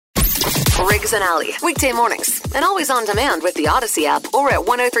Riggs and Alley, weekday mornings, and always on demand with the Odyssey app or at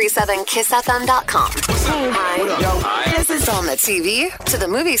 1037kissfm.com. Hi. This is on the TV, to the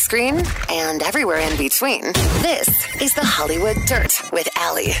movie screen, and everywhere in between. This is the Hollywood Dirt with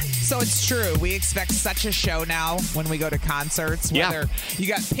Alley. So it's true. We expect such a show now when we go to concerts. Whether you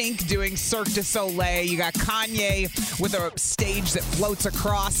got Pink doing Cirque du Soleil, you got Kanye with a stage that floats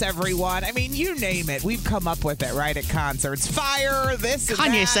across everyone. I mean, you name it. We've come up with it, right, at concerts. Fire, this and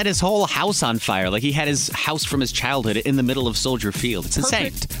Kanye that. set his whole house on fire. Like he had his house from his childhood in the middle of Soldier Field. It's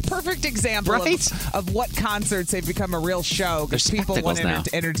insane. Perfect example of what concerts have become a real show because people want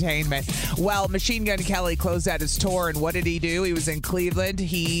entertainment. Well, Machine Gun Kelly closed out his tour, and what did he do? He was in Cleveland.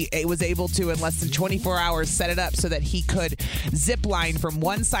 He was able to, in less than 24 hours, set it up so that he could zip line from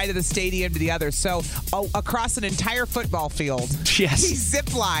one side of the stadium to the other. So across an entire football field, he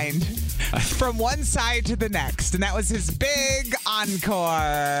zip lined from one side to the next, and that was his big encore.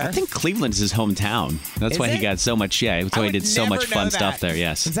 I think Cleveland's his hometown. That's why he got so much. That's why he did so much fun stuff there.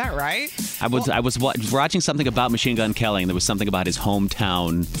 Yes, is that right? I was watching something about Machine Gun Kelly, and there was something about his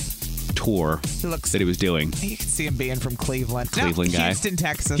hometown tour that he was doing. You can see him being from Cleveland. Guy. Houston,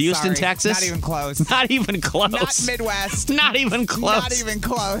 Texas. Houston, Texas? Not even close. Not even close. Not Midwest. Not even close. Not even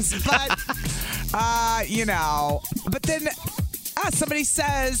close. But, But then somebody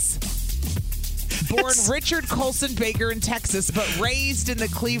says, born Richard Colson Baker in Texas, but raised in the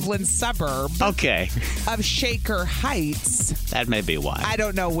Cleveland suburb of Shaker Heights. That may be why. I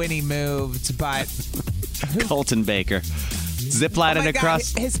don't know when he moved, but... Colton Baker. Ziplining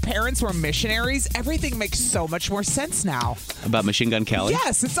across. His parents were missionaries. Everything makes so much more sense now. About Machine Gun Kelly?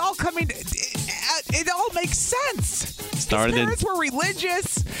 Yes, it's all coming. It all makes sense. His parents were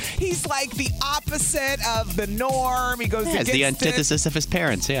religious. He's like the opposite of the norm. He goes against the antithesis of his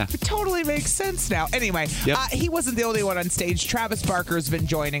parents, It totally makes sense now. Anyway, he wasn't the only one on stage. Travis Barker's been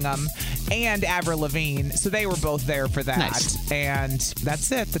joining him, and Avril Lavigne. So they were both there for that. Nice. And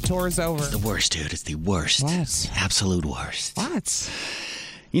that's it. The tour is over. The worst, dude. It's the worst. What? Absolute worst. What?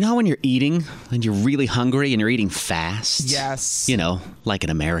 You know how when you're eating and you're really hungry and you're eating fast? Yes. You know, like an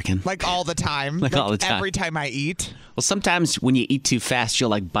American. Like all the time. Like all the time. Every time I eat. Well, sometimes when you eat too fast,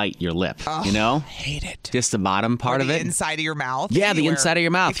 you'll bite your lip, you know? I hate it. Just the bottom part of it. The inside of your mouth? Yeah, the inside of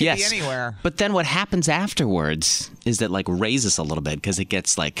your mouth, it can be anywhere. But then what happens afterwards is that raises a little bit because it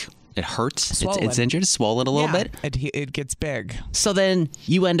gets it hurts. It's injured. It's swollen a little bit. It gets big. So then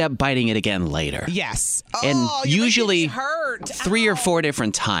you end up biting it again later. Yes. And usually hurt. 3 or 4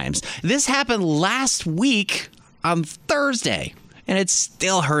 different times. This happened last week on Thursday. And it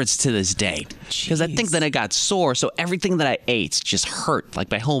still hurts to this day. Because I think that it got sore. So everything that I ate just hurt.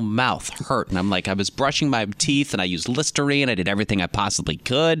 Like my whole mouth hurt. And I was brushing my teeth and I used Listerine. I did everything I possibly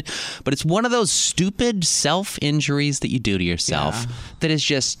could. But it's one of those stupid self-injuries that you do to yourself that is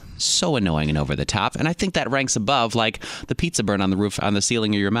just so annoying and over the top. And I think that ranks above the pizza burn on the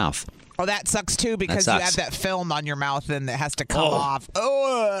ceiling of your mouth. Oh, that sucks too because you have that film on your mouth and it has to come off.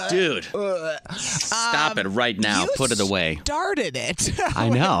 Dude, stop it right now. Put it away. Started it. I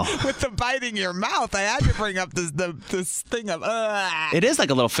know. With the biting your mouth, I had to bring up this thing of. It is like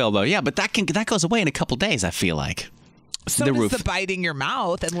a little film though, yeah, but that goes away in a couple days. I feel like. So does the biting your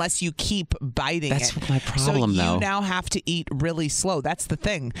mouth unless you keep biting That's it. That's my problem, though. So you now have to eat really slow. That's the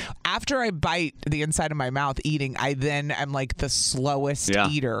thing. After I bite the inside of my mouth eating, I then am like the slowest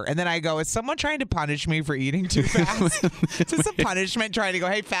eater. And then I go, is someone trying to punish me for eating too fast? Is this a punishment trying to go,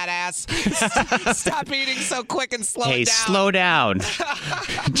 hey, fat ass, stop eating so quick and slow Hey, down. slow down.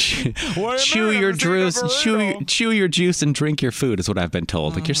 Chew your juice and drink your food is what I've been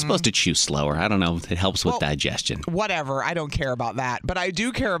told. Like you're supposed to chew slower. I don't know. It helps with digestion. Whatever. I don't care about that, but I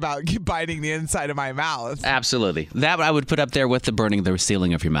do care about biting the inside of my mouth. Absolutely. That I would put up there with the burning the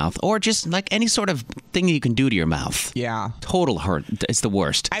ceiling of your mouth, or just like any sort of thing you can do to your mouth. Yeah. Total hurt. It's the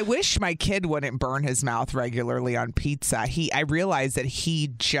worst. I wish my kid wouldn't burn his mouth regularly on pizza. I realize that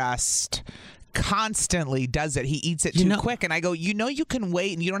he just constantly does it. He eats it too quick, and I go, you can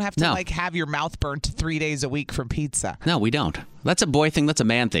wait, and you don't have to have your mouth burnt 3 days a week from pizza. No, we don't. That's a boy thing. That's a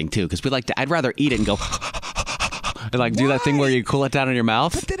man thing too, because I'd rather eat it and go. And do that thing where you cool it down in your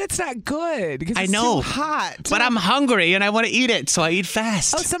mouth. But then it's not good because I it's know. too hot. But I'm hungry and I want to eat it, so I eat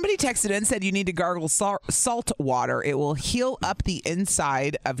fast. Oh, somebody texted in and said you need to gargle salt water. It will heal up the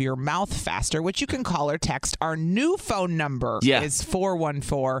inside of your mouth faster, which you can call or text. Our new phone number is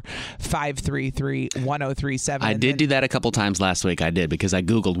 414-533-1037. I did do that a couple times last week. I did because I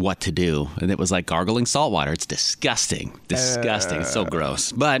Googled what to do, and it was like gargling salt water. It's disgusting. It's so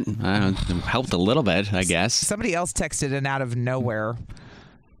gross. But it helped a little bit, I guess. Somebody else texted in out of nowhere.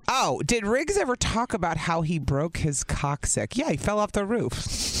 Oh, did Riggs ever talk about how he broke his coccyx? Yeah, he fell off the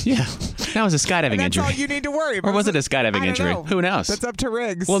roof. Yeah. That was a skydiving that's injury. That's all you need to worry about. Or was it a skydiving injury? Know. Who knows? That's up to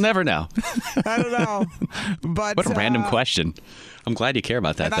Riggs. We'll never know. I don't know. But what a random question. I'm glad you care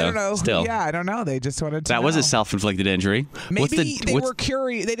about that, though. I don't know. Still. Yeah, I don't know. They just wanted to That know. was a self-inflicted injury. Maybe they were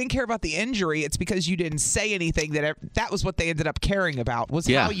curious. They didn't care about the injury. It's because you didn't say anything that was what they ended up caring about, was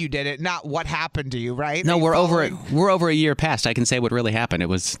how you did it, not what happened to you, right? No, we're over a year past. I can say what really happened. It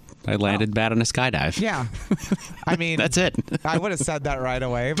was I landed bad on a skydive. Yeah. I mean, that's it. I would have said that right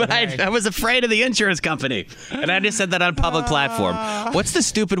away. But I was afraid of the insurance company. And I just said that on a public platform. What's the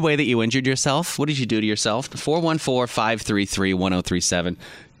stupid way that you injured yourself? What did you do to yourself? 414-533-1037.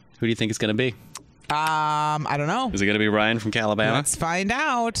 Who do you think it's going to be? I don't know. Is it going to be Ryan from Calabama? Let's find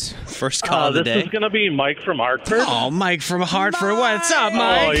out. First call of the day. This is going to be Mike from Hartford. Oh, Mike from Hartford. What's up,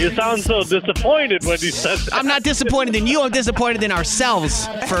 Mike? Oh, you sound so disappointed when you said that. I'm not disappointed in you. I'm disappointed in ourselves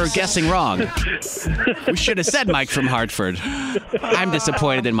for guessing wrong. We should have said Mike from Hartford. I'm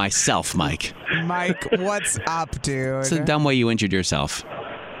disappointed in myself, Mike. Mike, what's up, dude? It's a dumb way you injured yourself.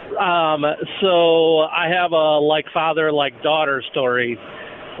 So I have a like father, like daughter story.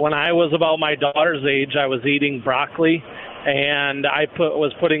 When I was about my daughter's age, I was eating broccoli, and I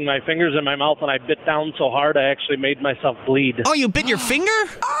was putting my fingers in my mouth, and I bit down so hard I actually made myself bleed. Oh, you bit your finger?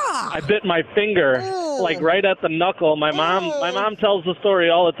 I bit my finger, like right at the knuckle. My mom tells the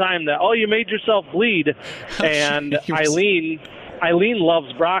story all the time that, you made yourself bleed. And Eileen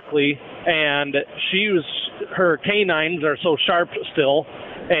loves broccoli, and her canines are so sharp still.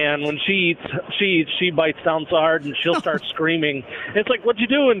 And when she eats, she bites down so hard, and she'll start screaming. It's like, what'd you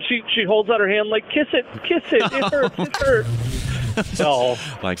do? And she holds out her hand like, kiss it. It hurts, it hurts. So,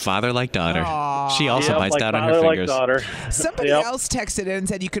 like father, like daughter. Aww. She also bites down on her fingers. Like daughter. Somebody else texted in and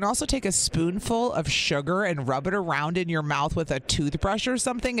said you can also take a spoonful of sugar and rub it around in your mouth with a toothbrush or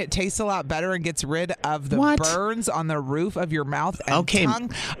something. It tastes a lot better and gets rid of the burns on the roof of your mouth and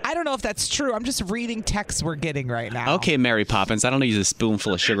tongue. I don't know if that's true. I'm just reading texts we're getting right now. Okay, Mary Poppins. I don't use a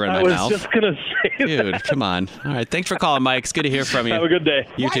spoonful of sugar in my mouth. I was just going to say Dude, that. Come on. All right, thanks for calling, Mike. It's good to hear from you. Have a good day.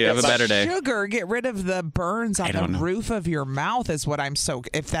 You too. Have a better day. Sugar get rid of the burns on the roof of your mouth is what I'm so.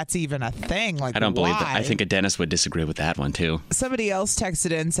 If that's even a thing, like I don't believe that. why? I think a dentist would disagree with that one too. Somebody else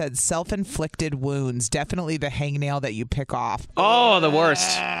texted in and said self-inflicted wounds. Definitely the hangnail that you pick off. Oh, the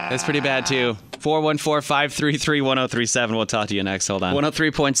worst. That's pretty bad too. 414-533-1037. We'll talk to you next. Hold on.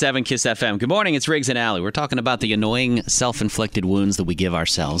 103.7 Kiss FM. Good morning. It's Riggs and Alley. We're talking about the annoying self-inflicted wounds that we give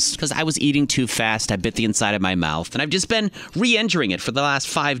ourselves. Because I was eating too fast. I bit the inside of my mouth. And I've just been re-injuring it for the last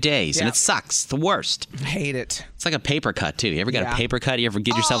 5 days. And it sucks. The worst. I hate it. It's like a paper cut, too. You ever got a paper cut? You ever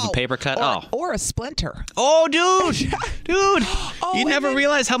give yourself a paper cut? Or a splinter. Oh, dude. Dude. You never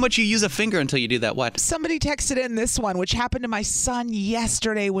realize how much you use a finger until you do that. What? Somebody texted in this one, which happened to my son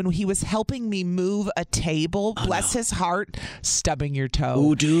yesterday when he was helping me move a table. Bless his heart. Stubbing your toe.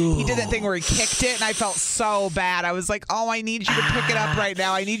 Oh, dude. He did that thing where he kicked it, and I felt so bad. I was like, I need you to pick it up right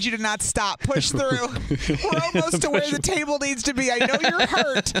now. I need you to not stop. Push through. We're almost to where the table needs to be. I know you're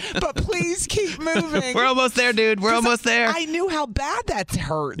hurt, but please keep moving. We're almost there, dude. We're almost there. I knew how bad that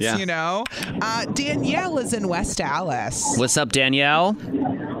hurts, you know? Danielle is in West Dallas. What's up, Danielle?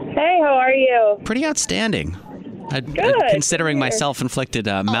 Hey, how are you? Pretty outstanding. Good. Considering my self-inflicted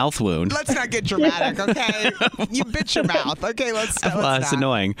mouth wound. Let's not get dramatic, okay? You bit your mouth. Okay, let's it's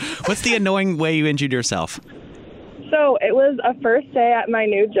annoying. What's the annoying way you injured yourself? So it was a first day at my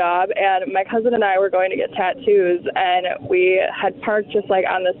new job, and my cousin and I were going to get tattoos, and we had parked just like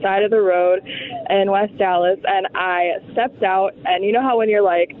on the side of the road in West Dallas, and I stepped out, and you know how when your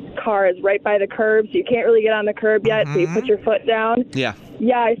car is right by the curb, so you can't really get on the curb yet, so you put your foot down? Yeah.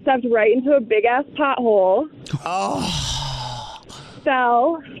 Yeah, I stepped right into a big-ass pothole. Oh.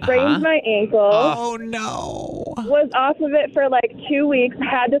 Fell, sprained my ankle. Oh, no. Was off of it for 2 weeks.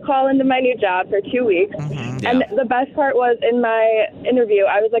 Had to call into my new job for 2 weeks. And the best part was in my interview,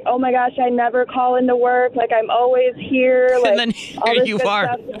 I was like, oh my gosh, I never call into work. I'm always here. And then here you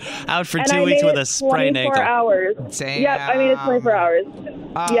are, out for 2 weeks with a sprained ankle. 24 hours. Damn. Yep, I made it 24 hours.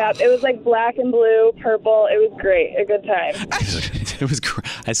 Yep, it was black and blue, purple. It was great. A good time. It was.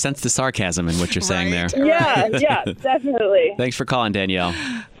 I sense the sarcasm in what you're saying there. Yeah, definitely. Thanks for calling, Danielle.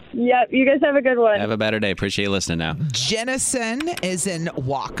 Yep, you guys have a good one. Have a better day. Appreciate you listening now. Jennison is in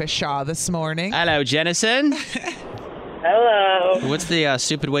Waukesha this morning. Hello, Jennison. Hello. What's the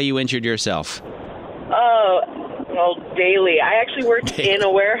stupid way you injured yourself? Daily. I actually work in a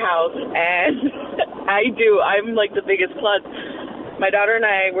warehouse, and I'm the biggest klutz. My daughter and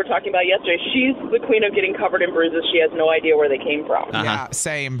I were talking about yesterday. She's the queen of getting covered in bruises. She has no idea where they came from. Yeah,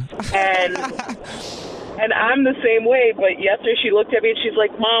 same. And I'm the same way, but yesterday she looked at me and she's like,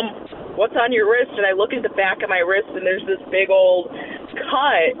 Mom, what's on your wrist? And I look at the back of my wrist, and there's this big old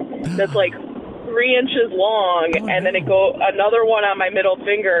cut that's like 3 inches long, and then another one on my middle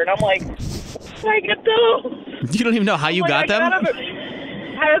finger, and I'm like, how did I get those? You don't even know how you got them?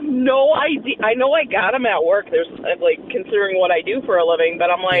 I have no idea. I know I got them at work. There's like considering what I do for a living, but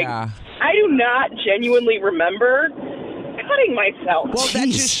I'm like, I do not genuinely remember cutting myself. Well, that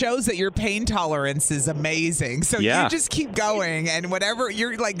just shows that your pain tolerance is amazing. So you just keep going, and whatever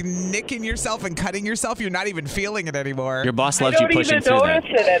you're like nicking yourself and cutting yourself, you're not even feeling it anymore. Your boss loves you pushing through that. I don't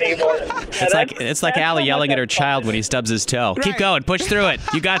even notice it anymore. It's like Allie yelling at her child when he stubs his toe. Right. Keep going, push through it.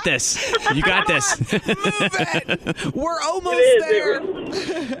 You got this. You got this. Move it. We're almost there.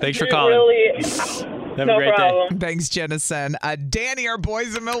 Thanks for calling. Have a great day. Thanks, Jennison. Danny, our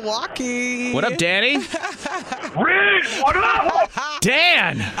boys in Milwaukee. What up, Danny? Rick, what up?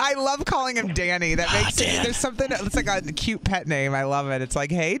 Dan. I love calling him Danny. That makes there's something. It's like a cute pet name. I love it. It's like,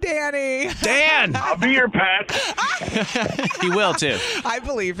 hey, Danny. Dan. I'll be your pet. He will too. I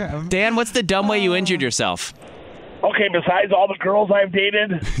believe him. Dan, what's the dumb way you injured yourself? Okay, besides all the girls I've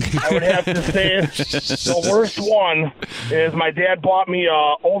dated, I would have to say the worst one is my dad bought me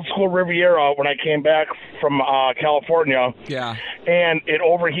a old school Riviera when I came back from California. Yeah. And it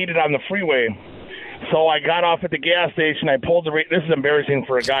overheated on the freeway. So I got off at the gas station. I pulled this is embarrassing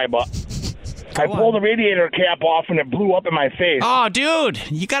for a guy, but I pulled the radiator cap off and it blew up in my face. Oh,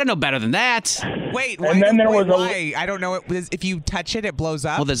 dude, you got to know better than that. Wait, why? I don't know. If you touch it, it blows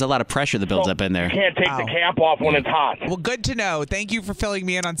up? Well, there's a lot of pressure that builds up in there. You can't take the cap off when it's hot. Well, good to know. Thank you for filling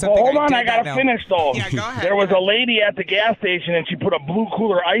me in on something. Well, hold on. I got to finish, though. Yeah, go ahead. There was a lady at the gas station, and she put a Blue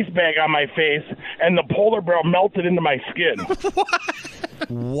Cooler ice bag on my face, and the polar bear melted into my skin.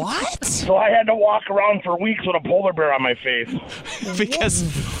 What? So I had to walk around for weeks with a polar bear on my face.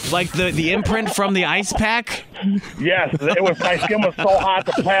 Because, like, the imprint from the ice pack? Yes. My skin was so hot,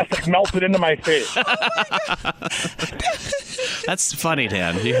 the plastic melted into my face. That's funny,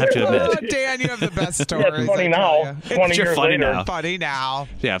 Dan. You have to admit. Oh, Dan, you have the best stories. Yeah, it's funny now. 20 years funny later. now. Funny now.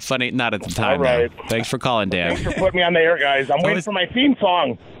 Yeah, funny. Not at the time. All right. Though. Thanks for calling, Dan. Thanks for putting me on the air, guys. I'm waiting for my theme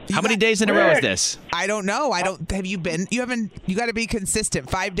song. How many days in a row is this? I don't know. Have you been? You haven't. You got to be consistent.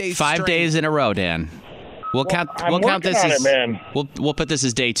 5 days. 5 days in a row, Dan. We'll count this as man. We'll put this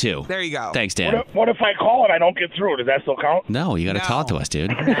as day 2. There you go. Thanks, Dan. What if I call and I don't get through? Does that still count? No, you got to talk to us, dude.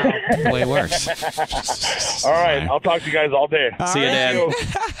 The way it works. All right, I'll talk to you guys all day. See you, Dan.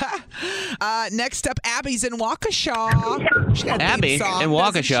 Next up, Abby's in Waukesha. She got a Abby song, in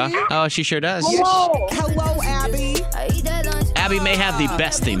Waukesha. Oh, she sure does. Hello. Hello, Abby. Abby may have the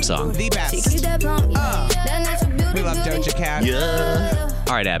best theme song. The best. We love Doja Cat. Yeah.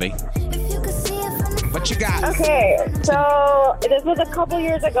 All right, Abby. What you got? Okay, so this was a couple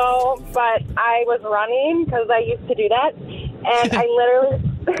years ago, but I was running because I used to do that, and I literally...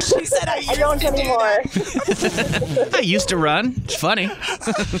 She said I don't anymore. I used to run. It's funny.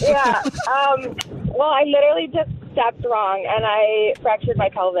 Yeah. Well, I literally just stepped wrong, and I fractured my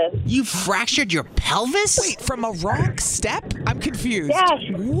pelvis. You fractured your pelvis? Wait, from a wrong step? I'm confused. Yes.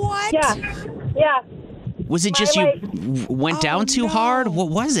 What? Yeah. Was it just you went down too hard? What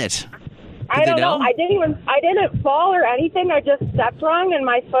was it? I don't know. I didn't fall or anything. I just stepped wrong, and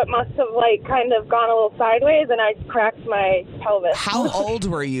my foot must have kind of gone a little sideways, and I cracked my pelvis. How old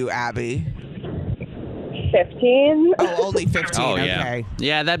were you, Abby? 15. Oh, only 15. Oh, yeah. Okay.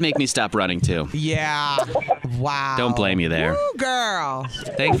 Yeah, that'd make me stop running too. Yeah. Wow. Don't blame you there. Woo, girl.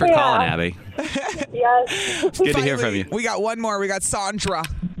 Thanks for calling, Abby. Yes. Good to hear from you. We got one more. We got Sandra.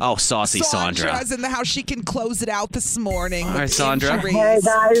 Oh, saucy Sandra. Sandra's in the house. She can close it out this morning. All right, Sandra. Hey,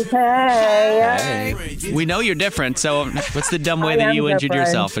 guys. Hey. We know you're different, so what's the dumb way that you injured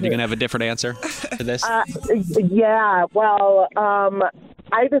yourself? Are you going to have a different answer to this? Yeah, well,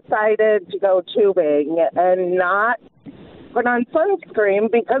 I decided to go tubing and not put on sunscreen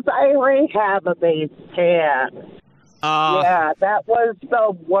because I already have a base tan. Yeah, that was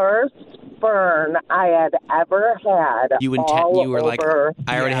the worst burn I had ever had. You were like,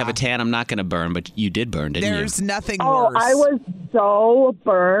 I already have a tan. I'm not going to burn, but you did burn, didn't you? There's nothing worse. I was so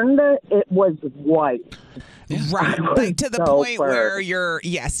burned, it was white. Right, like to the point where you're,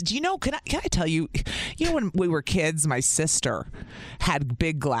 yes. Do you know, can I tell you, when we were kids, my sister had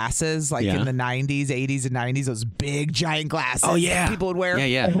big glasses, like in the 90s, 80s, and 90s, those big, giant glasses that people would wear.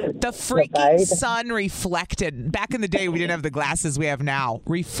 Yeah. The freaking sun reflected, back in the day, we didn't have the glasses we have now,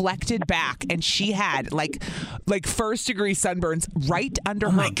 reflected back, and she had like first-degree sunburns right under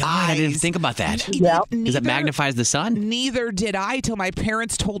her eyes. Oh, my God, I didn't think about that. Because it magnifies the sun? Neither did I till my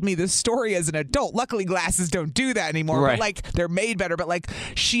parents told me this story as an adult. Luckily, glasses don't do that anymore. Right. But like they're made better. But like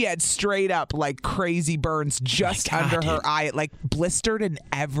she had straight up like crazy burns just under her eye. It like blistered and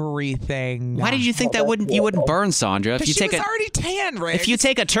everything. Why did you think you wouldn't burn, Sandra? If you she was already tan, Rick. If you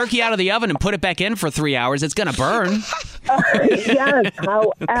take a turkey out of the oven and put it back in for 3 hours, it's gonna burn. Yes.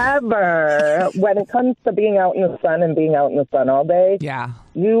 However, when it comes to being out in the sun and being out in the sun all day,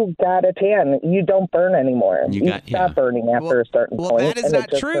 you got a tan. You don't burn anymore. You stop burning after a certain point. Well, that is not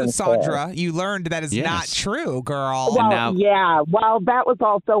true, Sandra. Tan. You learned that is not true, girl. Well, Well, that was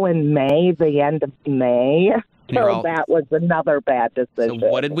also in May, the end of May. So that was another bad decision. So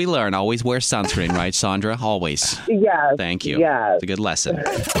what did we learn? Always wear sunscreen, right, Sandra? Always. Yes. Thank you. Yes. It's a good lesson.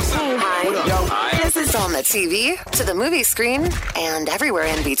 Hi. This is on the TV, to the movie screen, and everywhere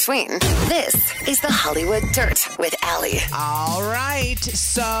in between. This is the Hollywood Dirt with Allie. All right.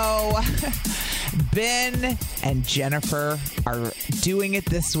 So Ben and Jennifer are doing it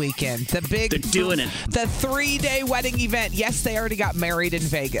this weekend. They're doing it. The 3-day wedding event. Yes, they already got married in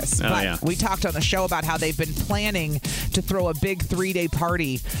Vegas. But we talked on the show about how they've been planning to throw a big 3-day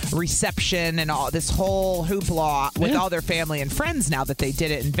party, reception, and all this whole hoopla with all their family and friends now that they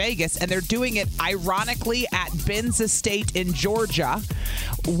did it in Vegas. And they're doing it, ironically, at Ben's estate in Georgia,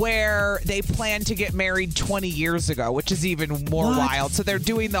 where they planned to get married 20 years ago, which is even more wild. So they're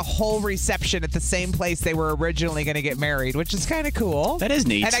doing the whole reception at the same place they were originally going to get married, which is kind of cool. That is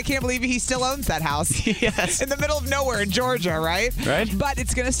neat. And I can't believe he still owns that house. Yes. In the middle of nowhere in Georgia, right? Right. But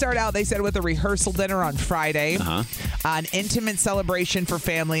it's going to start out, they said, with a rehearsal dinner on Friday, an intimate celebration for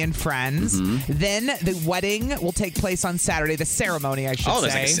family and friends. Then the wedding will take place on Saturday, the ceremony, I should say. Oh,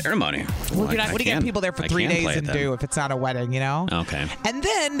 there's like a ceremony. What do you get people there for 3 days and do if it's not a wedding, you know? Okay. And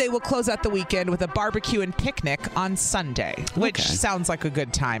then they will close out the weekend with a barbecue and picnic on Sunday, which sounds like a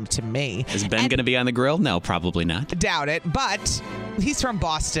good time to me. Is Ben going to be on the grill? No, probably not. Doubt it, but he's from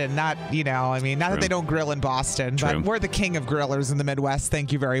Boston, not that they don't grill in Boston, but we're the king of grillers in the Midwest.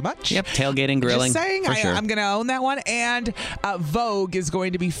 Thank you very much. Yep, tailgating, grilling. Just saying, sure. I'm going to own that one. And Vogue is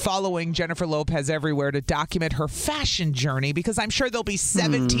going to be following Jennifer Lopez everywhere to document her fashion journey, because I'm sure there'll be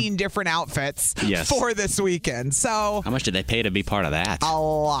 17 different outfits for this weekend. So how much did they pay to be part of that? A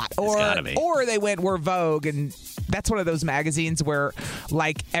lot. Or they we're Vogue, and that's one of those magazines where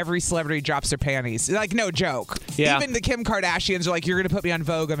like every celebrity drops their panties. Like, no joke. Yeah. Even the Kim Kardashians are like, you're going to put me on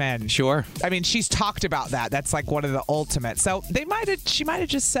Vogue, I'm in. Sure. I mean, she's talked about that. That's like one of the ultimate. So she might have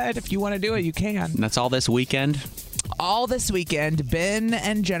just said, if you want to do it, you can. And that's all this weekend? All this weekend, Ben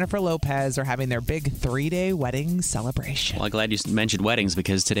and Jennifer Lopez are having their big 3-day wedding celebration. Well, I'm glad you mentioned weddings,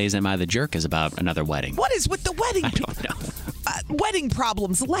 because today's Am I the Jerk is about another wedding. What is with the wedding? I don't know. Wedding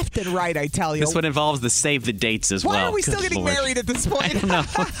problems left and right, I tell you. This one involves the save the dates as well. Why are we still getting married at this point? I don't know.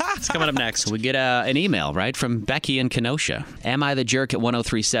 It's coming up next. We get an email, right, from Becky in Kenosha. Am I the Jerk at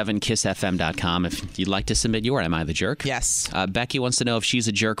 1037kissfm.com if you'd like to submit your Am I the Jerk. Yes. Becky wants to know if she's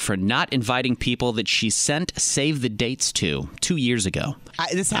a jerk for not inviting people that she sent save the dates to 2 years ago.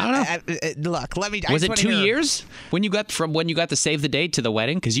 Look, let me... Was it 2 years when you got the save the date to the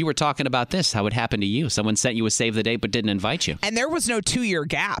wedding? Because you were talking about this, how it happened to you. Someone sent you a save the date but didn't invite you. And there was no 2-year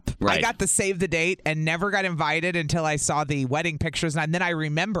gap. Right. I got the save the date and never got invited until I saw the wedding pictures, and then I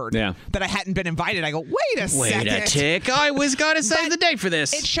remembered that I hadn't been invited. I go, wait a second. Wait a tick. I was going to save the date for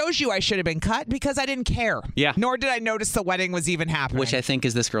this. It shows you I should have been cut because I didn't care. Yeah. Nor did I notice the wedding was even happening. Which I think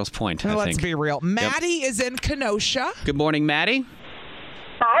is this girl's point. Let's be real. Maddie is in Kenosha. Good morning, Maddie.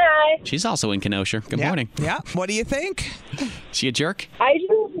 Hi. She's also in Kenosha. Good morning. Yeah. What do you think? She a jerk? I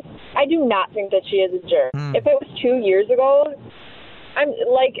do not think that she is a jerk. If it was 2 years ago, I'm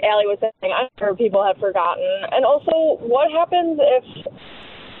like Allie was saying, I'm sure people have forgotten. And also, what happens if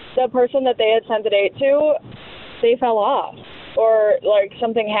the person that they had sent the date to, they fell off, or like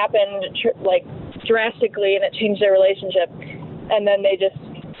something happened drastically and it changed their relationship, and then they just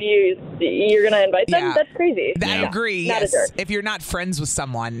you're going to invite them? Yeah. That's crazy. I agree. Not yes. a jerk. If you're not friends with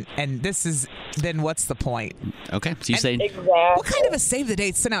someone, and then what's the point? Okay. So you say... Exactly. What kind of a save the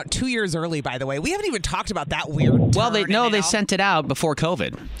date sent out 2 years early, by the way? We haven't even talked about that weird Well, they sent it out before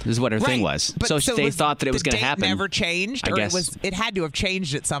COVID, is what her thing was. But so they thought that it was going to happen. Never changed? I guess. It had to have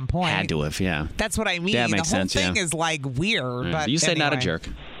changed at some point. Had to have, yeah. That's what I mean. That makes sense, the whole thing is like weird. Yeah. But You say not a anyway. jerk.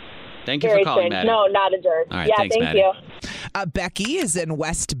 Thank you Very for calling, strange. Maddie. No, not a jerk. All right, yeah, thanks, thank Maddie. you. Becky is in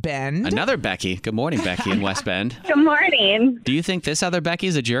West Bend. Another Becky. Good morning, Becky in West Bend. Good morning. Do you think this other Becky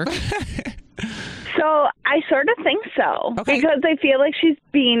is a jerk? So I sort of think so, because I feel like she's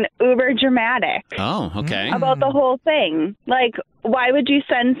being uber dramatic. Oh, okay. About the whole thing. Like, why would you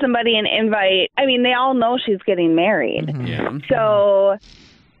send somebody an invite? I mean, they all know she's getting married. Yeah. So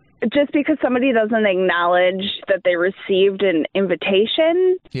just because somebody doesn't acknowledge that they received an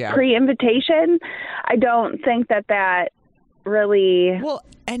invitation, pre-invitation, I don't think that really... Well,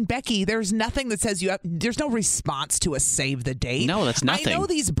 and Becky, there's nothing that says there's no response to a save the date. No, that's nothing. I know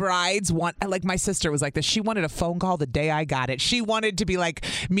these brides want, like my sister was like this. She wanted a phone call the day I got it. She wanted to be like,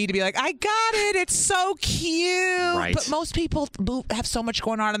 me to be like, I got it. It's so cute. Right. But most people have so much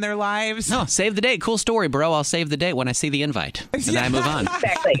going on in their lives. No, save the date. Cool story, bro. I'll save the date when I see the invite. And then I move on.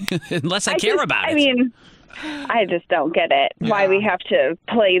 Exactly. Unless I care about it. I mean... I just don't get it. Why we have to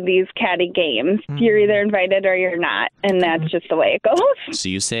play these catty games. You're either invited or you're not, and that's just the way it goes. So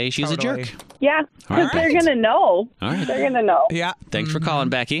you say she's a jerk. Yeah, because they're going to know. All right. They're going to know. Yeah. Thanks for calling,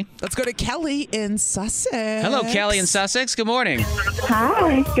 Becky. Let's go to Kelly in Sussex. Hello, Kelly in Sussex. Good morning.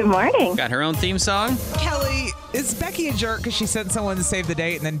 Hi. Good morning. Got her own theme song? Kelly, is Becky a jerk because she sent someone to save the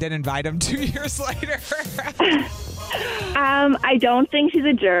date and then didn't invite him 2 years later? I don't think she's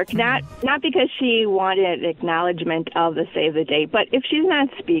a jerk. Not because she wanted acknowledgement of the save the date, but if she's not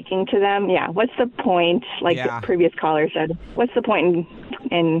speaking to them, what's the point? Like the previous caller said, what's the point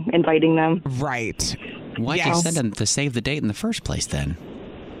in inviting them? Right. Why'd you send them to save the date in the first place then?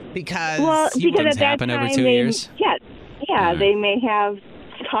 Because at that time, over 2 years? Yeah, they may have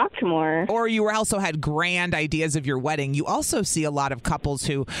talked more. Or you also had grand ideas of your wedding. You also see a lot of couples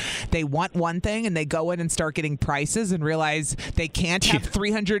who they want one thing and they go in and start getting prices and realize they can't have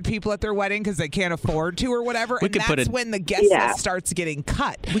 300 people at their wedding because they can't afford to or whatever. And that's when the guest list starts getting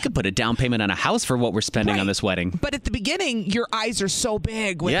cut. We could put a down payment on a house for what we're spending on this wedding. But at the beginning, your eyes are so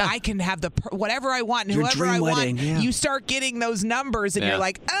big when I can have whatever I want and Your whoever dream I wedding, want. You start getting those numbers and you're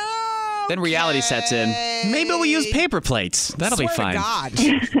like, then reality sets in. Maybe we'll use paper plates. That'll be fine.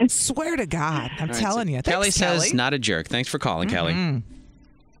 Swear to God. I'm telling you. Kelly Thanks, says, Kelly. not a jerk. Thanks for calling, Kelly.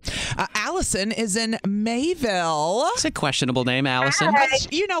 Allison is in Mayville. It's a questionable name, Allison.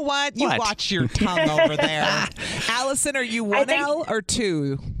 You know what? You watch your tongue over there. Allison, are you 1L or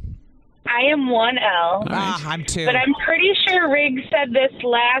 2? I am 1L. I'm 2. But I'm pretty sure Riggs said this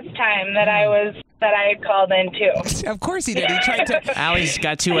last time that I had called in too. Of course he did. He tried to. Allie's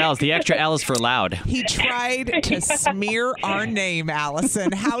got 2 L's. The extra L is for loud. He tried to smear our name,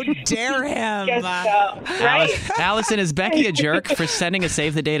 Allison. How dare him? Right? Allison, is Becky a jerk for sending a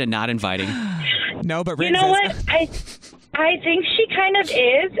save the date and not inviting? No, but you know what? I think she kind of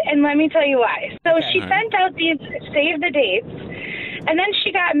is, and let me tell you why. So she sent out these save the dates. And then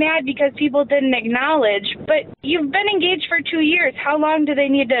she got mad because people didn't acknowledge. But you've been engaged for 2 years. How long do they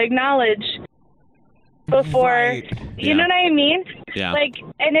need to acknowledge before? You know what I mean? Yeah. Like,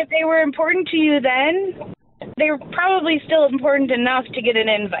 and if they were important to you then, they're probably still important enough to get an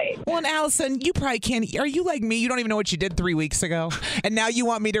invite. Well, and Allison, you probably can't. Are you like me? You don't even know what you did 3 weeks ago, and now you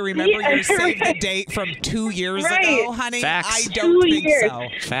want me to remember your save the date from 2 years ago, honey? Facts. I don't think so.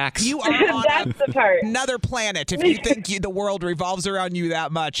 Facts. You are on That's the part. another planet if you think the world revolves around you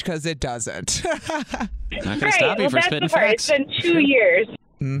that much, because it doesn't. Not going to stop you from spitting facts. It's been 2 years.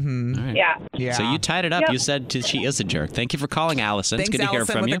 Mm-hmm. All right. Yeah. So you tied it up. Yep. You said she is a jerk. Thank you for calling, Allison. Thanks, it's good to hear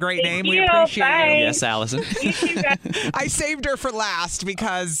Allison, from with you. a great name. We you. appreciate Bye. you. Yes, Allison. I saved her for last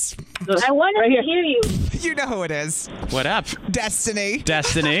because I wanted to hear you. you know who it is. What up? Destiny.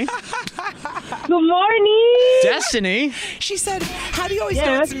 Destiny. Good morning. Destiny. She said, how do you always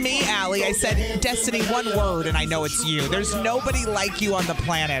know it's me, Allie? I said, Destiny, one word, and I know it's you. There's nobody like you on the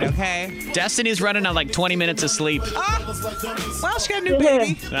planet, okay? Destiny's running on like 20 minutes of sleep. Well, she got a new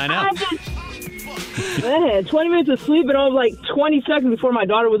baby. I know. I had 20 minutes of sleep, and I was like 20 seconds before my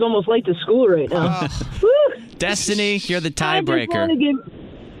daughter was almost late to school right now. Destiny, you're the tiebreaker.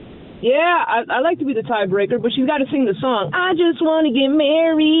 I like to be the tiebreaker, but she's got to sing the song. I just want to get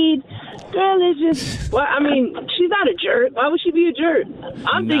married. Girl, it's just... Well, I mean, she's not a jerk. Why would she be a jerk?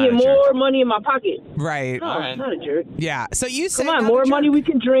 I'm thinking more money in my pocket. Right. No, she's not a jerk. Yeah. So you say, come on, more money we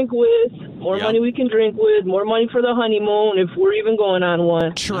can drink with. More money we can drink with. More money for the honeymoon if we're even going on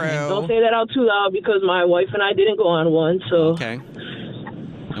one. True. Don't say that out too loud because my wife and I didn't go on one. So okay.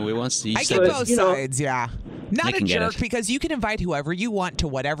 And we want to. I get both sides. Yeah. Not a jerk it. because you can invite whoever you want to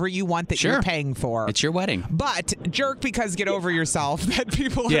whatever you want that you're paying for. It's your wedding. But jerk because get over yourself that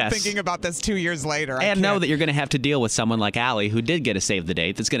people are thinking about this 2 years later. And know that you're going to have to deal with someone like Allie who did get a save the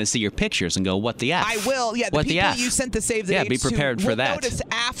date that's going to see your pictures and go, what the F? I will. Yeah, the what people the F? you sent the save the yeah, date be prepared to for will that. notice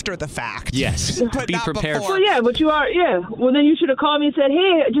after the fact. Yes. But be not prepared before. Well, yeah, but you are, Well, then you should have called me and said,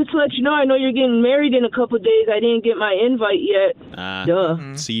 hey, just to let you know, I know you're getting married in a couple of days. I didn't get my invite yet.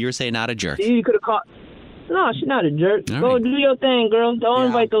 So you're saying not a jerk. See, you could have called. No, she's not a jerk. All Go right. do your thing, girl. Don't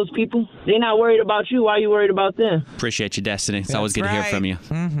invite those people. They're not worried about you. Why are you worried about them? Appreciate you, Destiny. It's always good to hear from you.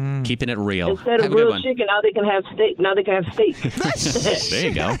 Mm-hmm. Keeping it real. Instead of Have a good real one. chicken, now they can have steak. There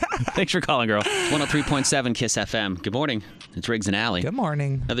you go. Thanks for calling, girl. 103.7 KISS FM. Good morning. It's Riggs and Alley. Good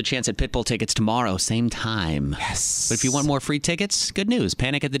morning. Another chance at Pitbull tickets tomorrow, same time. Yes. But if you want more free tickets, good news.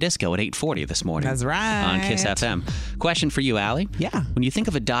 Panic at the Disco at 8:40 this morning. That's right. On KISS FM. Question for you, Allie. Yeah. When you think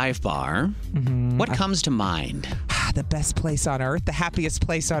of a dive bar, what comes to mind? The best place on earth, the happiest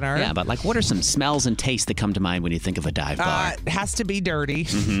place on earth. Yeah, but like, what are some smells and tastes that come to mind when you think of a dive bar? It has to be dirty.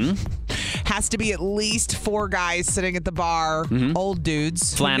 Has to be at least 4 guys sitting at the bar, old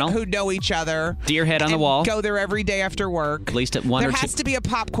dudes. Flannel. Who know each other. Deer head on the wall. Go there every day after work. At least at one there or two. There has to be a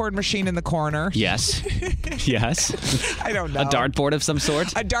popcorn machine in the corner. Yes. Yes. I don't know. A dartboard of some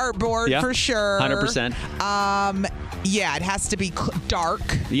sort? A dartboard for sure. 100%. Yeah, it has to be dark.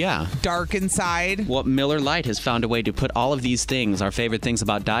 Yeah. Dark inside. Well, Miller Lite has found a way to put all of these things, our favorite things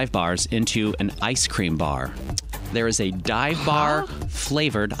about dive bars, into an ice cream bar. There is a dive bar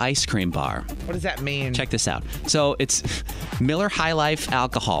flavored ice cream bar. What does that mean? Check this out. So it's Miller High Life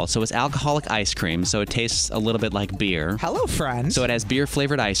alcohol. So it's alcoholic ice cream. So it tastes a little bit like beer. Hello, friend. So it has beer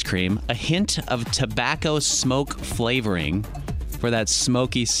flavored ice cream, a hint of tobacco smoke flavoring for that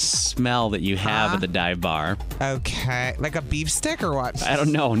smoky smell that you have at the dive bar. Okay. Like a beef stick or what? I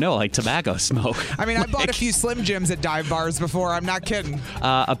don't know. No, like tobacco smoke. I mean, I bought a few Slim Jims at dive bars before. I'm not kidding.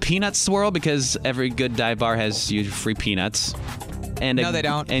 A peanut swirl, because every good dive bar has usually free peanuts. And No, they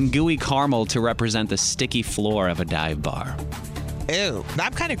don't. And gooey caramel to represent the sticky floor of a dive bar. Ew.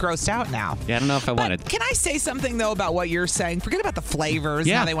 I'm kind of grossed out now. Yeah, I don't know if I want it. Can I say something, though, about what you're saying? Forget about the flavors.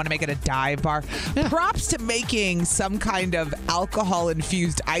 Yeah. Now they want to make it a dive bar. Yeah. Props to making some kind of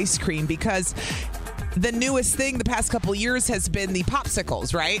alcohol-infused ice cream, because the newest thing the past couple of years has been the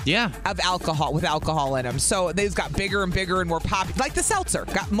popsicles, right? Yeah. Of alcohol, with alcohol in them. So they've got bigger and bigger and more popular. Like the seltzer.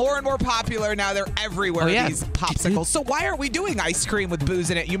 Got more and more popular. Now they're everywhere, these popsicles. So why aren't we doing ice cream with booze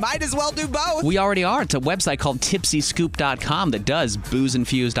in it? You might as well do both. We already are. It's a website called tipsyscoop.com that does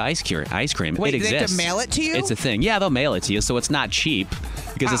booze-infused ice cream. Wait, it exists. they have to mail it to you? It's a thing. Yeah, they'll mail it to you, so it's not cheap,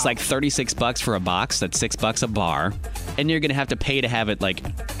 because it's like $36 for a box. That's $6 a bar. And you're going to have to pay to have it like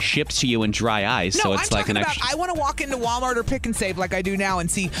shipped to you in dry ice. No, so it's I'm like talking an about, extra. I want to walk into Walmart or Pick and Save like I do now and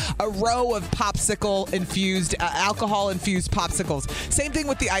see a row of popsicle-infused, alcohol-infused popsicles. Same thing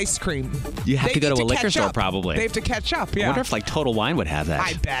with the ice cream. You have They to go need to a liquor catch store, up. probably. They have to catch up, I yeah. wonder if like Total Wine would have that.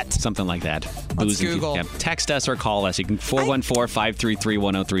 I bet. Something like that. Let's Google. Yeah. Text us or call us. You can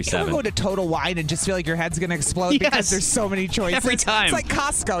 414-533-1037. You ever go to Total Wine and just feel like your head's going to explode because there's so many choices? Every time. It's like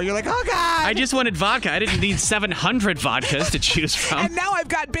Costco. You're like, oh, God. I just wanted vodka. I didn't need 700 vodkas to choose from. And now I've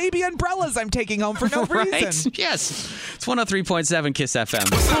got baby umbrellas I'm taking home for no Right? reason. Yes. It's 103.7 KISS FM.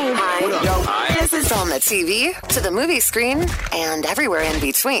 Hi. This is on the TV, to the movie screen, and everywhere in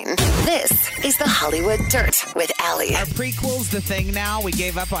between. This is the Hollywood Dirt with Allie. Are prequels the thing now? We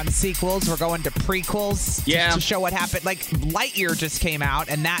gave up on sequels. We're going to prequels to show what happened. Like Lightyear just came out,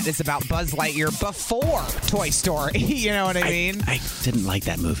 and that is about Buzz Lightyear before Toy Story. You know what I mean? I didn't like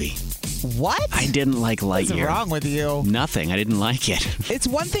that movie. What? I didn't like Lightyear. What's wrong with you? Nothing. I didn't like it. It's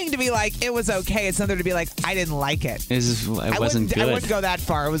one thing to be like, it was okay. It's another to be like, I didn't like it. It wasn't good. I wouldn't go that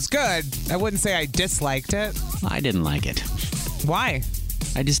far. It was good. I wouldn't say I disliked it. I didn't like it. Why?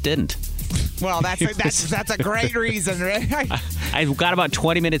 I just didn't. Well, that's a great reason, right? I got about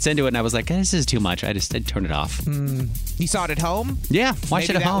 20 minutes into it, and I was like, this is too much. I turned it off. You saw it at home? Yeah, watched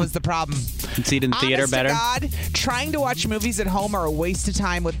Maybe it at home. That was the problem. See it in theater Honest better. To God, trying to watch movies at home are a waste of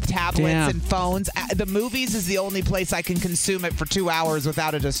time with tablets and phones. The movies is the only place I can consume it for 2 hours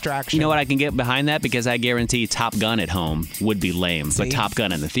without a distraction. You know what? I can get behind that, because I guarantee Top Gun at home would be lame, but Top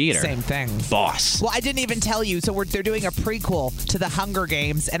Gun in the theater, same thing. Boss. Well, I didn't even tell you. So they're doing a prequel to The Hunger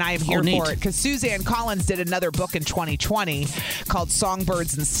Games, and I am here neat. for it because Suzanne Collins did another book in 2020 called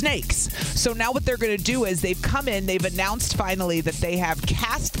Songbirds and Snakes. So now what they're going to do is they've come in, they've announced finally that they have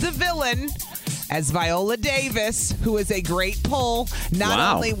cast the villain as Viola Davis, who is a great pull.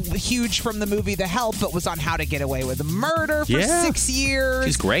 Not only huge from the movie The Help, but was on How to Get Away with Murder for 6 years.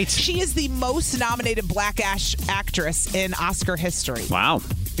 She's great. She is the most nominated black actress in Oscar history. Wow.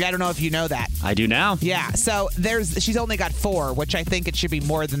 I don't know if you know that. I do now. Yeah, so she's only got 4, which I think it should be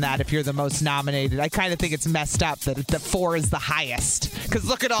more than that if you're the most nominated. I kind of think it's messed up that the 4 is the highest. Because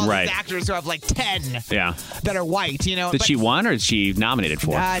look at all these actors who have like 10 that are white, you know. Did she won, or is she nominated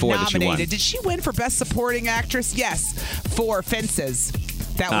for? Nominated. That she won. Did she win for Best Supporting Actress? Yes, for Fences.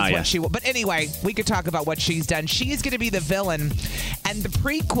 That was what she. But anyway, we could talk about what she's done. She is going to be the villain, and the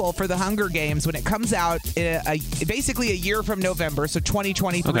prequel for the Hunger Games when it comes out, basically a year from November, so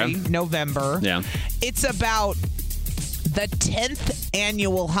 2023 November. Yeah, it's about the 10th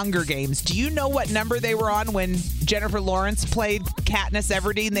annual Hunger Games. Do you know what number they were on when Jennifer Lawrence played Katniss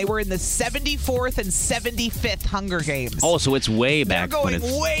Everdeen? They were in the 74th and 75th Hunger Games. Oh, so it's way back. They're going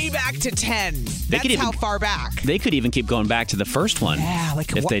way back to 10. That's how far back. They could even keep going back to the first one. Yeah,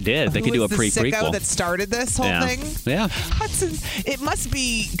 like if they did, they could do a pre-prequel. Sicko that started this whole thing? Yeah. Hudson, it must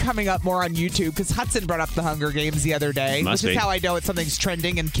be coming up more on YouTube because Hudson brought up the Hunger Games the other day, which is how I know something's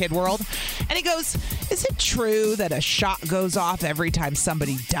trending in kid world. And he goes, "Is it true that a shot goes off every time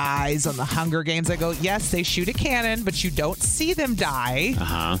somebody dies on the Hunger Games?" I go, "Yes, they shoot a cannon, but you don't see them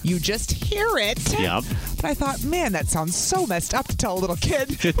die. You just hear it." Yep. But I thought, man, that sounds so messed up to tell a little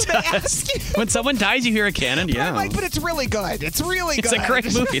kid. It does. When someone dies, you hear a cannon. Yeah. I'm like, but it's really good. It's really good. It's a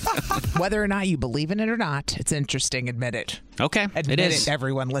great movie. Whether or not you believe in it or not, it's interesting. Admit it. Okay. Admit it is.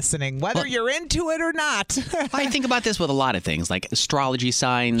 Everyone listening, whether you're into it or not. I think about this with a lot of things, like astrology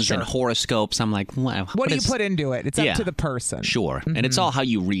signs and horoscopes. I'm like, wow. What do you put into it? It's up to the person. Sure. And it's all how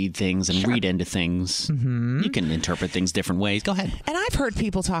you read things and read into things. You can interpret things different ways. Go ahead. And I've heard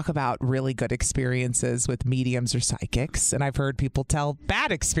people talk about really good experiences with mediums or psychics, and I've heard people tell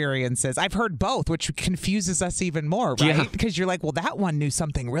bad experiences. I've heard both, which confuses us even more, right? Yeah. Because you're like, well, that one knew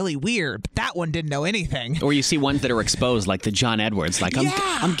something really weird, but that one didn't know anything. Or you see ones that are exposed, like the John Edwards. Like,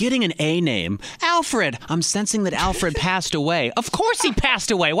 I'm getting an A name. Alfred. I'm sensing that Alfred passed away. Of course he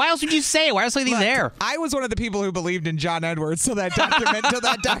passed away. Why else would you say it? Why else would he there? I was one of the people who believed in John Edwards till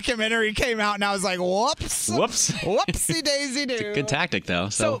that documentary came out, and I was like, whoops. Whoopsie daisy do. It's a good tactic, though.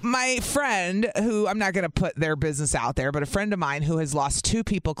 So my friend, who I'm not going to put their business out there, but a friend of mine who has lost two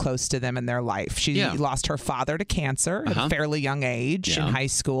people close to them in their life. She lost her father to cancer at a fairly young age in high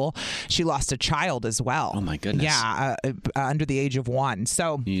school. She lost a child as well. Oh, my goodness. Yeah, under the age of 1.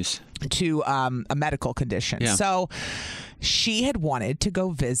 So to a medical condition. Yeah. So she had wanted to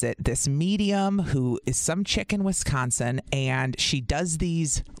go visit this medium who is some chick in Wisconsin, and she does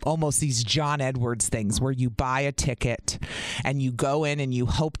almost these John Edwards things where you buy a ticket and you go in and you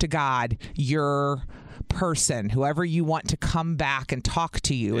hope to God your person, whoever you want to come back and talk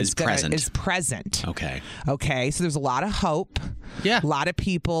to you, is present. Okay. So there's a lot of hope. Yeah. A lot of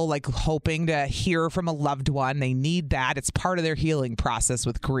people like hoping to hear from a loved one. They need that. It's part of their healing process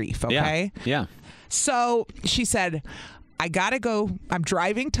with grief. Okay. Yeah. So she said, I gotta go. I'm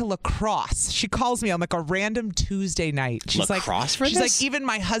driving to La Crosse. She calls me on like a random Tuesday night. She's La Crosse for this? She's like, even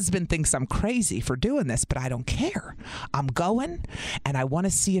my husband thinks I'm crazy for doing this, but I don't care. I'm going, and I want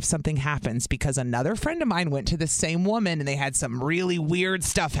to see if something happens because another friend of mine went to the same woman, and they had some really weird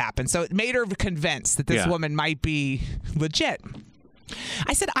stuff happen. So it made her convinced that this woman might be legit.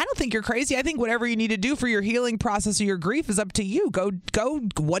 I said, I don't think you're crazy. I think whatever you need to do for your healing process or your grief is up to you. Go.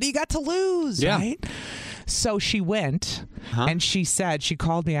 What do you got to lose? Yeah. Right? So she went, and she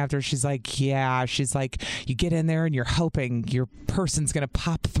called me after. She's like, you get in there and you're hoping your person's going to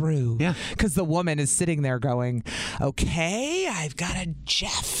pop through. Yeah. Because the woman is sitting there going, okay, I've got a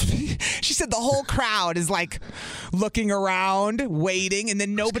Jeff. She said the whole crowd is like looking around, waiting, and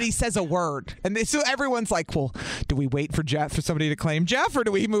then nobody says a word. And so everyone's like, well, do we wait for somebody to claim Jeff, or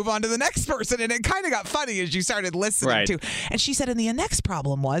do we move on to the next person? And it kind of got funny as you started listening to. And she said, and the next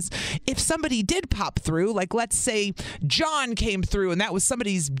problem was, if somebody did pop through, like let's say John came through and that was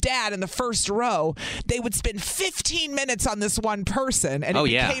somebody's dad in the first row, they would spend 15 minutes on this one person, and it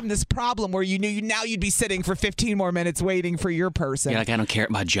became this problem where you knew now you'd be sitting for 15 more minutes waiting for your person. Yeah, like I don't care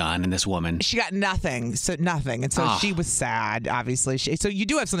about John and this woman. She got nothing, and so she was sad. Obviously, so you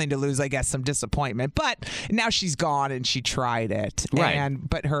do have something to lose, I guess, some disappointment. But now she's gone and she tried it,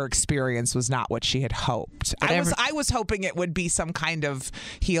 but her experience was not what she had hoped. I was hoping it would be some kind of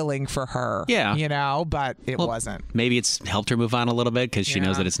healing for her. Yeah, but it wasn't. Maybe it's helped her move on a little bit because she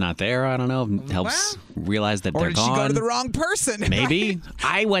knows that it's not there. I don't know. Helps realize that they're gone. Or did she go to the wrong person? Maybe.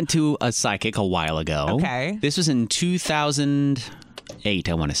 I went to a psychic a while ago. Okay. This was in 2008,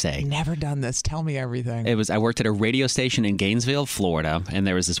 I want to say. Never done this. Tell me everything. I worked at a radio station in Gainesville, Florida, and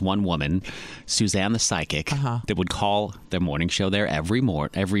there was this one woman, Suzanne the Psychic, that would call their morning show there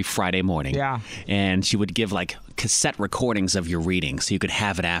every Friday morning. Yeah. And she would give like cassette recordings of your reading so you could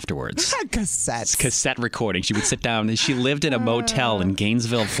have it afterwards. Cassettes. Cassette recording. She would sit down, and she lived in a motel in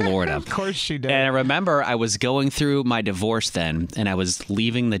Gainesville, Florida. Of course she did. And I remember I was going through my divorce then, and I was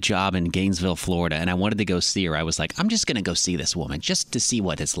leaving the job in Gainesville, Florida, and I wanted to go see her. I was like, I'm just going to go see this woman just to see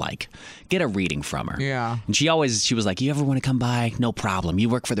what it's like. Get a reading from her. Yeah. And she was like, you ever want to come by? No problem. You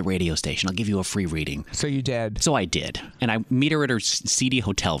work for the radio station. I'll give you a free reading. So you did. So I did. And I meet her at her seedy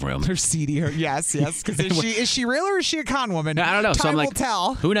hotel room. Her seedy, yes. Because is she real or is she a con woman? I don't know. Time so I'm like, will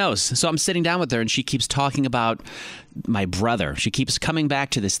tell. Who knows? So I'm sitting down with her, and she keeps talking about my brother. She keeps coming back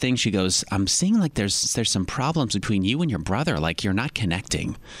to this thing. She goes, I'm seeing like there's some problems between you and your brother. Like you're not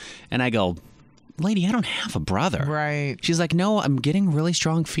connecting. And I go, lady, I don't have a brother. Right. She's like, no, I'm getting a really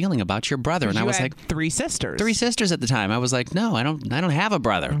strong feeling about your brother. And I was like, 3 sisters. 3 sisters at the time. I was like, no, I don't have a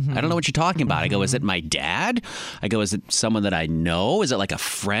brother. Mm-hmm. I don't know what you're talking about. I go, is it my dad? I go, is it someone that I know? Is it like a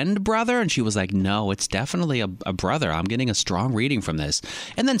friend brother? And she was like, no, it's definitely a brother. I'm getting a strong reading from this.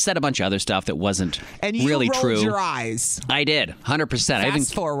 And then said a bunch of other stuff that wasn't really true. And you rolled your eyes. I did, 100%. I even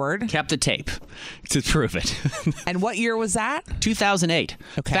forward. kept the tape to prove it. And what year was that? 2008.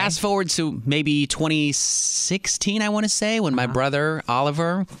 Okay. Fast forward to maybe 2016, I want to say, when my brother,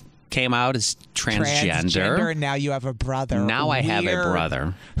 Oliver, came out as transgender. And now you have a brother. Now I have a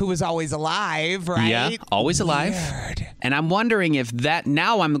brother. Who was always alive, right? Yeah, always alive. Weird. And I'm wondering if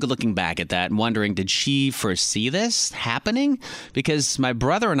now I'm looking back at that and wondering, did she foresee this happening? Because my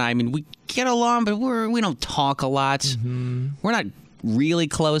brother and I mean, we get along, but we don't talk a lot. Mm-hmm. We're not really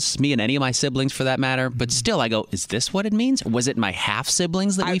close, me and any of my siblings for that matter, but still I go, is this what it means? Was it my half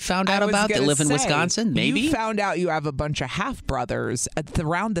siblings that we found out about that live in Wisconsin? Maybe you found out you have a bunch of half brothers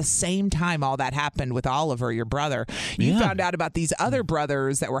around the same time all that happened with Oliver, your brother. You found out about these other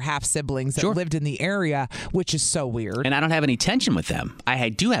brothers that were half siblings that lived in the area, which is so weird. And I don't have any tension with them. I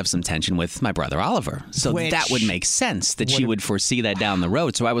do have some tension with my brother Oliver, so that would make sense that she would foresee that down the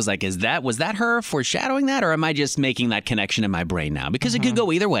road. So I was like, was that her foreshadowing that, or am I just making that connection in my brain now? Because it could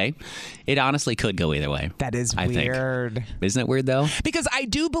go either way. It honestly could go either way. That is weird. Isn't it weird, though? Because I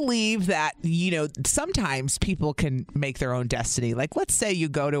do believe that, sometimes people can make their own destiny. Like, let's say you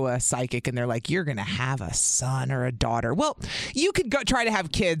go to a psychic and they're like, you're going to have a son or a daughter. Well, you could go try to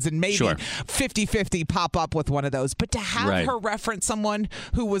have kids and maybe 50-50 pop up with one of those. But to have her reference someone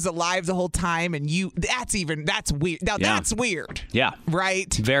who was alive the whole time and that's weird. Now, that's weird. Yeah.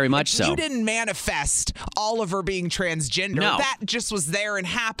 Right? Very much so. You didn't manifest Oliver being transgender. No. That just was there and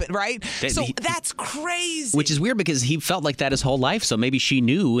happened, right? That's crazy. Which is weird because he felt like that his whole life. So maybe she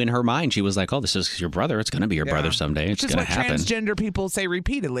knew in her mind, she was like, oh, this is your brother. It's going to be your brother someday. It's going to happen. Which is what transgender people say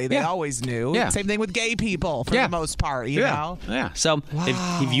repeatedly. They always knew. Yeah. Same thing with gay people for the most part, you know? Yeah. So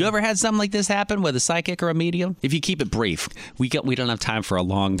if you ever had something like this happen with a psychic or a medium, if you keep it brief, we don't have time for a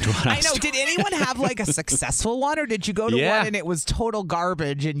long drawn-out I know. Did anyone have like a successful one, or did you go to one and it was total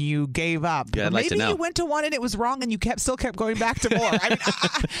garbage and you gave up? Yeah, I'd like to know. Maybe you went to one and it was wrong and you still kept going back to more. I mean,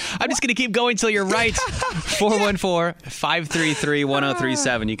 I'm just going to keep going till you're right.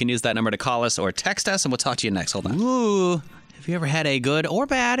 414-533-1037. You can use that number to call us or text us, and we'll talk to you next. Hold on. Ooh. Have you ever had a good or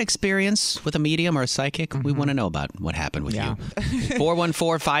bad experience with a medium or a psychic? We want to know about what happened with you.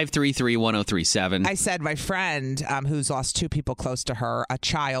 414-533-1037. I said my friend who's lost 2 people close to her, a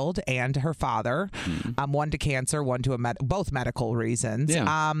child and her father, one to cancer, one to both medical reasons.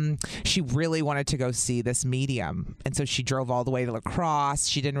 Yeah. She really wanted to go see this medium. And so she drove all the way to La Crosse.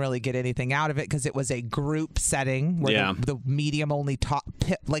 She didn't really get anything out of it because it was a group setting where the medium only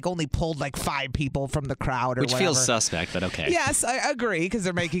pulled like 5 people from the crowd or whatever. Which feels suspect, but okay. Yes, I agree, because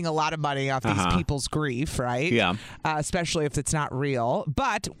they're making a lot of money off these people's grief, right? Yeah. Especially if it's not real.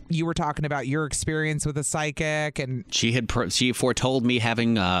 But you were talking about your experience with a psychic, and she foretold me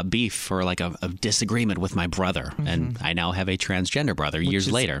having beef or like a disagreement with my brother, and I now have a transgender brother years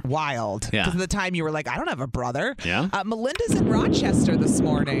later. Wild. Yeah. Because at the time you were like, I don't have a brother. Yeah. Melinda's in Rochester this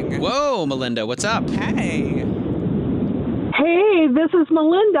morning. Whoa, Melinda, what's up? Hey. Hey, this is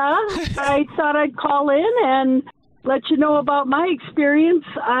Melinda. I thought I'd call in and let you know about my experience.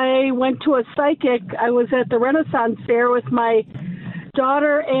 I went to a psychic. I was at the Renaissance Fair with my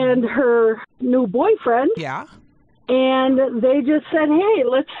daughter and her new boyfriend. Yeah. And they just said, hey,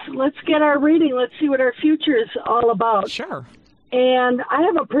 let's get our reading. Let's see what our future is all about. Sure. And I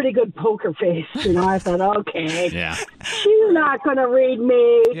have a pretty good poker face. I thought, okay, she's not going to read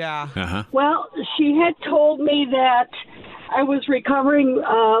me. Yeah. Uh-huh. Well, she had told me that I was recovering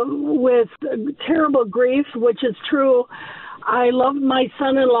with terrible grief, which is true. I loved my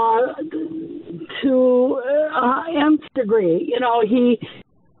son-in-law to nth degree. He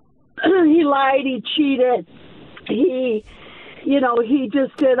lied, he cheated, he he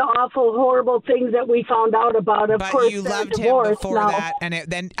just did awful, horrible things that we found out about. Of course, you loved him before that, and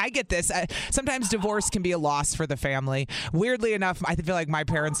then I get this. Sometimes divorce can be a loss for the family. Weirdly enough, I feel like my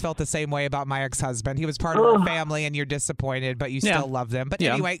parents felt the same way about my ex-husband. He was part of our family, and you're disappointed, but you still love them. But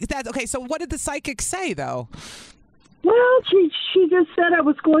anyway, that's okay. So what did the psychic say, though? Well, she just said I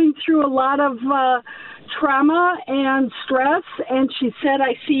was going through a lot of trauma and stress, and she said,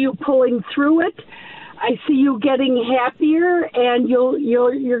 I see you pulling through it. I see you getting happier, and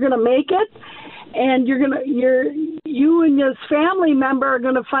you're going to make it, and you and this family member are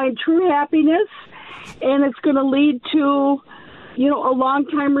going to find true happiness, and it's going to lead to a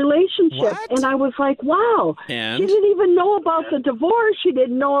long-time relationship. What? And I was like, wow. And? She didn't even know about the divorce. She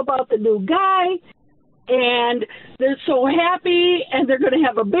didn't know about the new guy. And they're so happy, and they're going to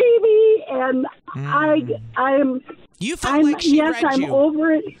have a baby, and I'm. You felt like she read I'm you.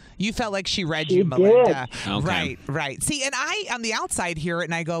 Over it. You felt like she read you, Melinda. Okay. Right. See, and I, on the outside, hear it,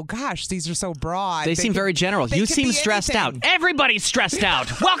 and I go, gosh, these are so broad. They seem very general. You seem stressed out. Everybody's stressed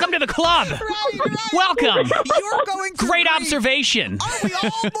out. Welcome to the club. Right. Welcome. You're going through Great grief. observation. Are we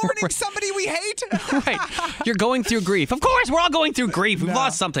all mourning somebody we hate? Right. You're going through grief. Of course, we're all going through grief. We've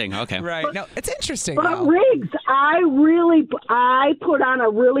lost something. Okay. Right. No, it's interesting. But Riggs, I put on a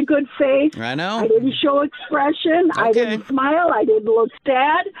really good face. I know. I didn't show expression. I didn't smile. I didn't look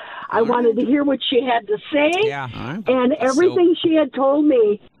sad. I wanted to hear what she had to say. Yeah. And everything she had told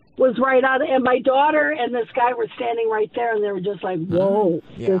me was right on. And my daughter and this guy were standing right there, and they were just like, whoa,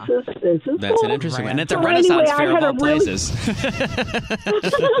 this is That's cool. an interesting one. And at the So Renaissance anyway, Fair I of had all a really- places.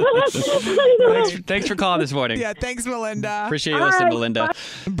 Thanks for calling this morning. Yeah, thanks, Melinda. Appreciate you listening, Melinda.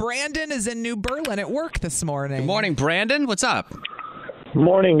 Brandon is in New Berlin at work this morning. Good morning, Brandon. What's up?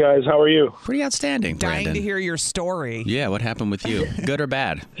 Morning, guys. How are you? Pretty outstanding, Dying Brandon. to hear your story. Yeah, what happened with you? Good or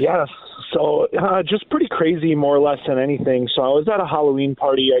bad? Yes. So just pretty crazy, more or less than anything. So I was at a Halloween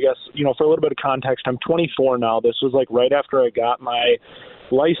party, I guess, for a little bit of context. I'm 24 now. This was like right after I got my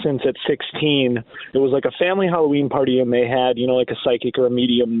license at 16. It was like a family Halloween party, and they had, like a psychic or a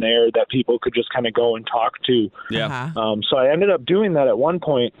medium there that people could just kind of go and talk to. Yeah. So I ended up doing that at one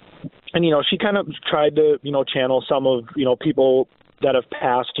point. And, she kind of tried to, channel some of, people that have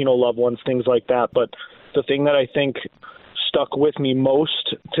passed, loved ones, things like that. But the thing that I think stuck with me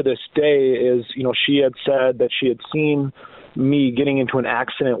most to this day is, she had said that she had seen me getting into an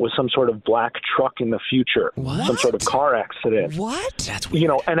accident with some sort of black truck in the future, some sort of car accident. What? That's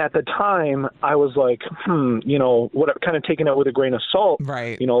weird. And at the time I was like, what, kind of taking it with a grain of salt,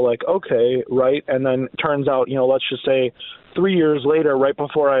 right? Like, okay, right. And then turns out, let's just say 3 years later, right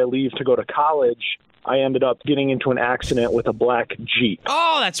before I leave to go to college, I ended up getting into an accident with a black Jeep.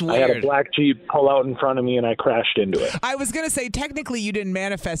 Oh, that's weird. I had a black Jeep pull out in front of me, and I crashed into it. I was going to say, technically, you didn't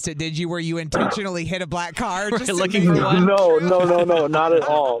manifest it, did you, where you intentionally hit a black car? Just looking for one? No, not at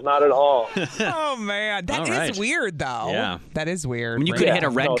all. Not at all. Oh, man. That is weird, though. Yeah. That is weird. I mean, you could have hit a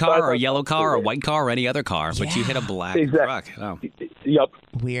red car or a yellow car or a white car or any other car, but you hit a black truck. Oh. Yep.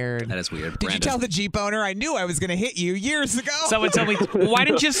 Weird. That is weird. Did you tell the Jeep owner? I knew I was going to hit you years ago. Someone told me, why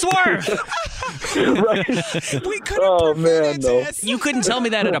didn't you swerve? Right. We could have prevented this. You couldn't tell me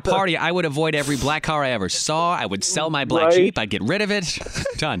that at a party. I would avoid every black car I ever saw. I would sell my black Jeep. I'd get rid of it.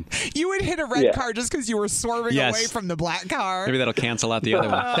 Done. You would hit a red car just because you were swerving away from the black car. Maybe that'll cancel out the other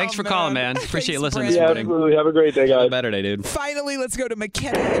one. Thanks for calling, man. Appreciate you listening Brandon. this morning. Absolutely. Have a great day, guys. Have a better day, dude. Finally, let's go to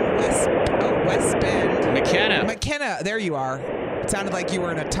McKenna in West Bend. McKenna, there you are. It sounded like you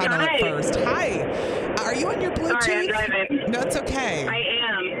were in a tunnel at first. Hi. Are you on your Bluetooth? Sorry, I'm driving. No, it's okay. I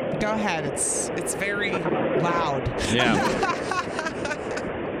am. Go ahead. It's very loud. Yeah.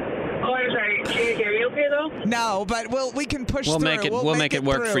 Oh, I'm sorry. Can you hear me okay, though? No, but we can push We'll through. make it. We'll make it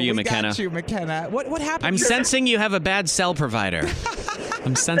work through. for you, We McKenna. got you, McKenna. What happened? I'm sensing you have a bad cell provider.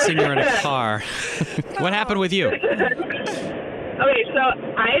 I'm sensing you're in a car. What happened with you? Okay, so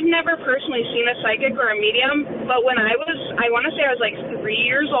I've never personally seen a psychic or a medium, but when I want to say I was like 3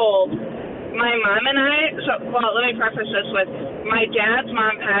 years old, my mom and let me preface this with, my dad's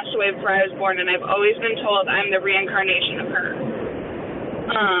mom passed away before I was born, and I've always been told I'm the reincarnation of her.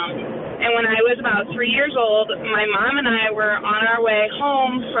 And when I was about 3 years old, my mom and I were on our way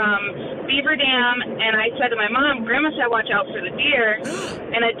home from Beaver Dam, and I said to my mom, Grandma said watch out for the deer,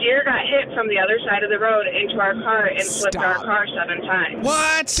 and a deer got hit from the other side of the road into our car and flipped our car 7 times.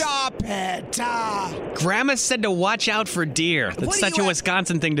 What? Stop it. Grandma said to watch out for deer. That's such a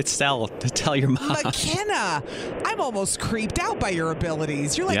Wisconsin thing to tell your mom. McKenna, I'm almost creeped out by your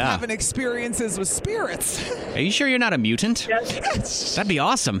abilities. You're like having experiences with spirits. Are you sure you're not a mutant? Yes. That'd be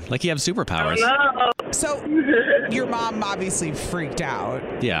awesome. Like you have superpowers. Oh, no. So your mom obviously freaked out.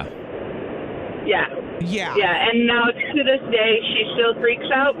 Yeah. Yeah. Yeah. Yeah, and now to this day, she still freaks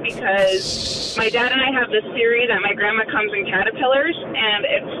out because my dad and I have this theory that my grandma comes in caterpillars, and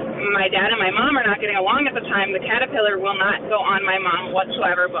if my dad and my mom are not getting along at the time, the caterpillar will not go on my mom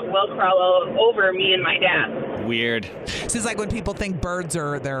whatsoever, but will crawl over me and my dad. Weird. This is like when people think birds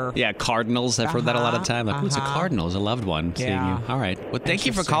are their... Yeah, cardinals. I've heard that a lot of time. Like, it's a cardinal. It's a loved one seeing you. All right. Well, thank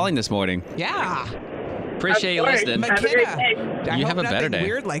you for calling this morning. Yeah. Appreciate you listening. McKenna, you have a better day.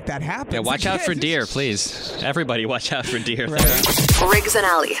 Weird like that happens. Yeah, watch out for deer, please. Everybody, watch out for deer. Riggs and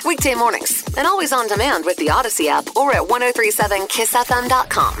Alley, weekday mornings, and always on demand with the Odyssey app or at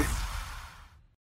 1037kissfm.com.